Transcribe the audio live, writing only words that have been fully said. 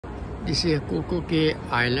This is a Coco Cay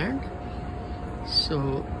island.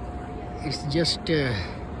 So it's just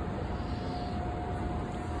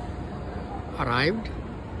arrived.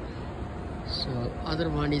 So other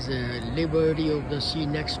one is a Liberty of the Sea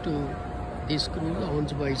next to this cruise,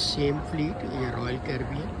 owned by same fleet, a Royal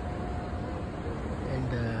Caribbean.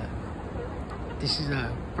 And this is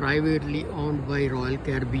a privately owned by Royal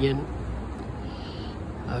Caribbean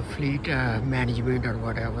fleet management or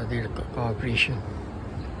whatever their corporation.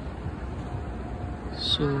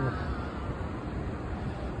 So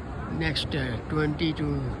next 20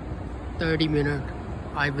 to 30 minutes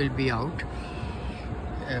I will be out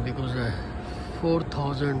because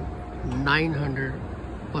 4,900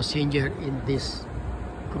 passenger in this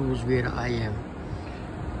cruise where I am.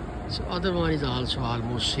 So other one is also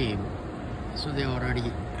almost same. So they are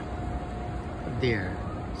already there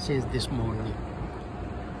since this morning.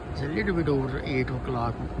 It's a little bit over 8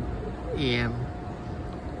 o'clock a.m.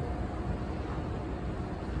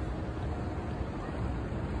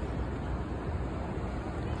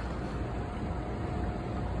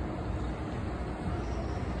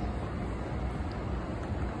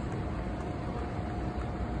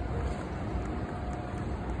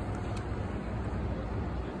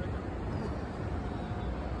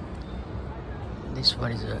 This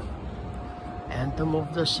one is a Anthem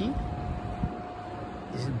of the Sea.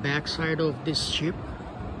 This is the back side of this ship.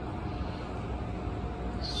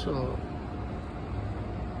 So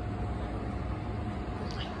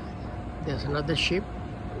there's another ship.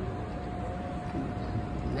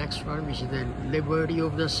 Next one, which is the Liberty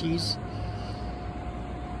of the Seas.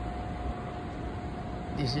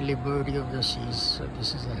 This is Liberty of the Seas. So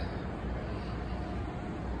this is a